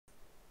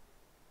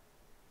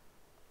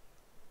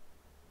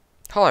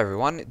Hello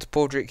everyone, it's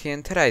Baldrick here.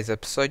 In today's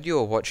episode you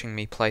are watching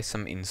me play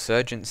some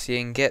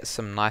Insurgency and get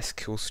some nice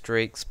kill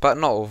streaks, but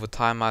not all the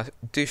time. I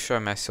do show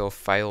myself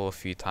fail a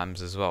few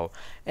times as well.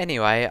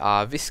 Anyway,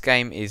 this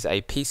game is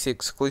a PC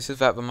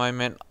exclusive at the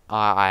moment.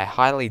 I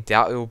highly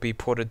doubt it will be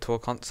ported to a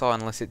console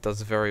unless it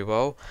does very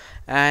well,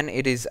 and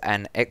it is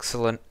an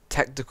excellent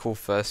tactical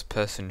first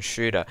person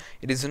shooter.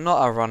 It is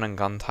not a run and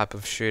gun type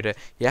of shooter.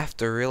 You have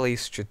to really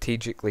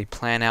strategically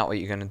plan out what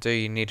you're going to do.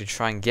 You need to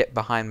try and get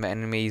behind the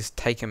enemies,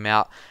 take them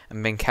out,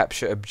 and then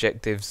capture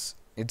objectives.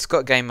 It's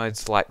got game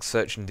modes like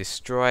search and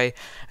destroy,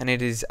 and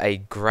it is a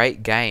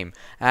great game,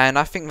 and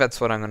I think that's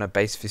what I'm going to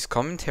base this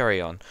commentary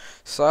on.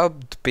 So I'll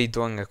be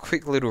doing a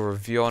quick little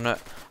review on it.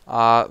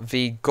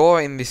 The gore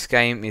in this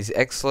game is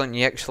excellent.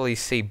 You actually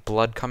see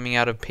blood coming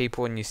out of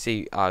people, and you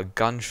see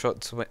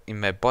gunshots in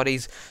their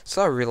bodies,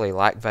 so I really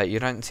like that. You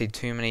don't see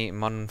too many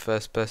modern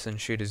first person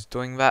shooters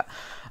doing that,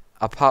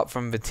 apart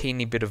from the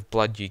teeny bit of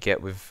blood you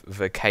get with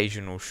the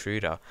occasional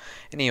shooter.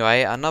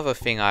 Anyway, another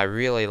thing I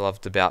really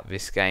loved about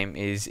this game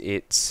is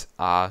its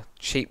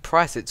cheap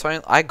price.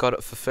 I got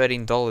it for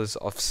 $13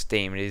 off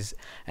Steam. It is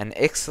an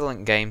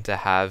excellent game to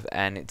have,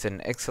 and it's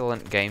an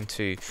excellent game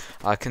to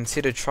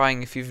consider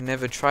trying if you've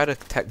never tried a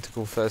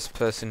tactical first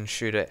person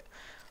shooter.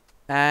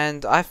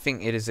 And I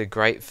think it is a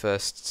great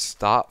first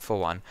start for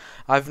one.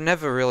 I've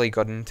never really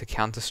got into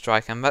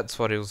Counter-Strike, and that's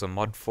what it was a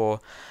mod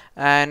for.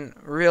 And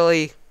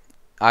really,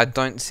 I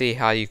don't see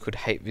how you could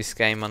hate this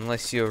game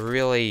unless you're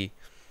really,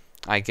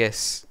 I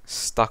guess,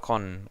 stuck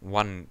on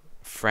one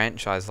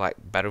franchise like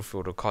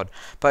Battlefield or COD.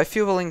 But if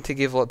you're willing to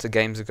give lots of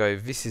games a go,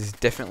 this is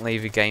definitely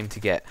the game to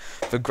get.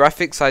 The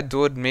graphics, I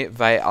do admit,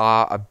 they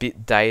are a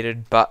bit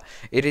dated, but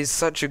it is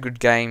such a good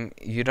game,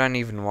 you don't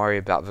even worry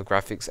about the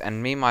graphics.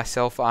 And me,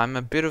 myself, I'm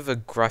a bit of a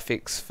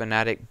graphics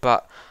fanatic,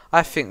 but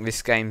I think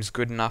this game's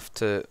good enough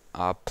to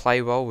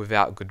play well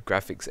without good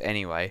graphics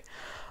anyway.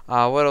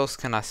 What else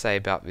can I say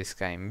about this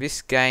game?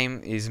 This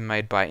game is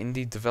made by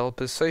indie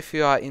developers, so if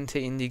you are into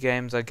indie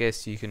games, I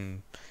guess you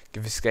can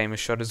give this game a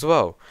shot as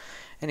well.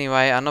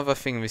 Anyway, another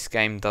thing this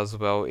game does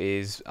well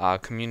is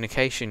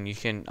communication. You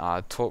can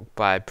talk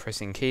by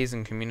pressing keys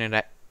and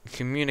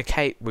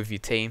communicate with your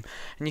team,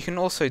 and you can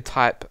also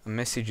type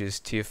messages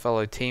to your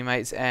fellow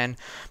teammates and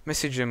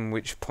message them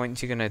which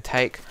points you're going to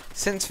take.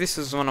 Since this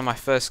was one of my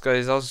first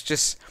goes, I was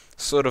just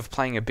sort of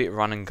playing a bit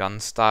run and gun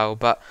style,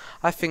 but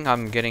I think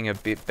I'm getting a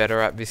bit better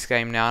at this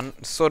game now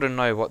and sort of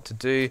know what to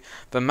do.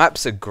 The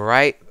maps are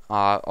great.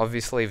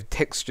 Obviously the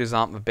textures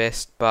aren't the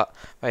best, but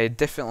they're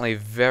definitely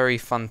very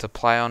fun to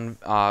play on.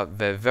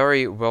 They're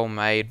very well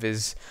made.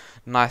 There's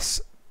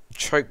nice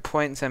choke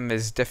points, and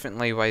there's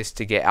definitely ways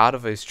to get out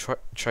of those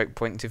choke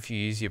points if you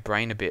use your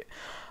brain a bit.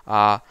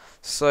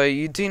 So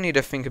you do need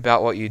to think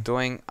about what you're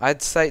doing.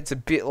 I'd say it's a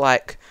bit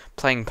like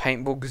playing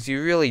paintball, because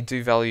you really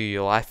do value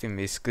your life in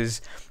this,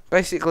 because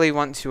basically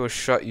once you are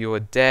shot you are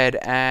dead,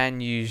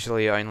 and you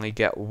usually only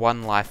get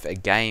one life a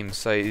game,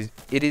 so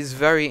it is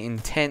very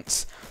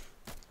intense.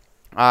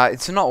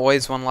 It's not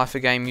always one life a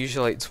game,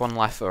 usually it's one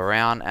life a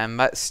round, and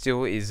that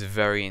still is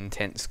very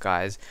intense,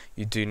 guys.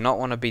 You do not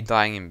want to be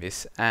dying in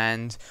this,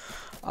 and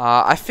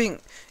I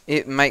think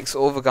it makes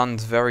all the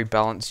guns very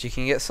balanced. You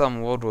can get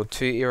some World War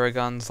II era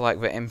guns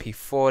like the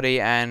MP40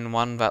 and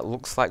one that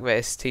looks like the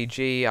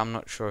STG. I'm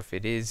not sure if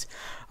it is.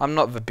 I'm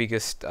not the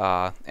biggest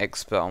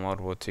expert on World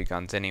War II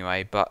guns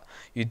anyway, but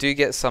you do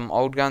get some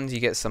old guns.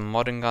 You get some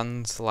modern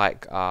guns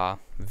like I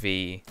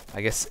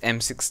guess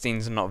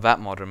M16's not that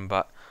modern,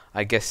 but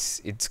I guess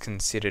it's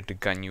considered a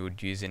gun you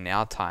would use in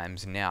our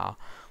times now.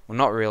 Well,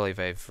 not really,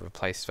 they've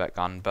replaced that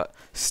gun, but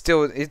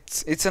still,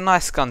 it's a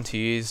nice gun to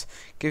use.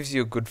 Gives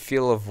you a good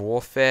feel of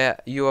warfare.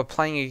 You are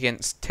playing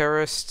against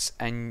terrorists,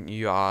 and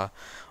you are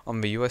on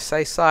the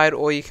USA side,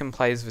 or you can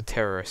play as the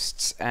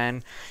terrorists.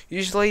 And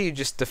usually you're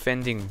just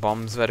defending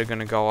bombs that are going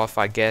to go off,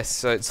 I guess.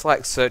 So it's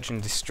like search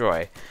and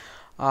destroy.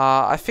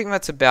 I think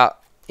that's about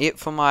it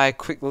for my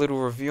quick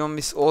little review on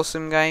this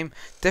awesome game.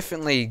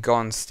 Definitely go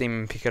on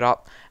Steam and pick it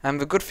up. And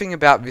the good thing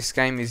about this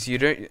game is you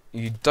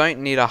don't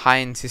need a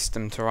high-end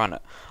system to run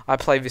it. I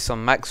play this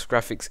on max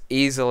graphics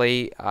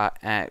easily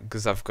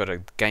because I've got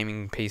a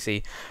gaming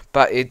PC,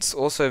 but it's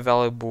also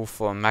available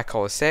for Mac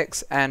OS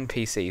X and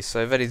PC,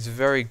 so that is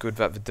very good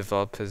that the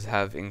developers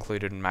have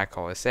included Mac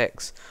OS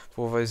X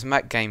for those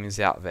Mac gamers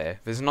out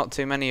there. There's not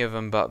too many of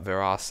them, but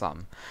there are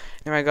some.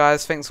 Anyway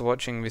guys, thanks for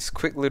watching this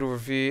quick little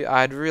review.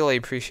 I'd really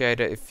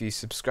appreciate it if you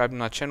subscribe to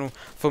my channel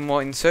for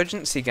more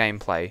Insurgency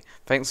gameplay.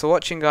 Thanks for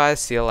watching guys,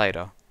 see you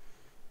later.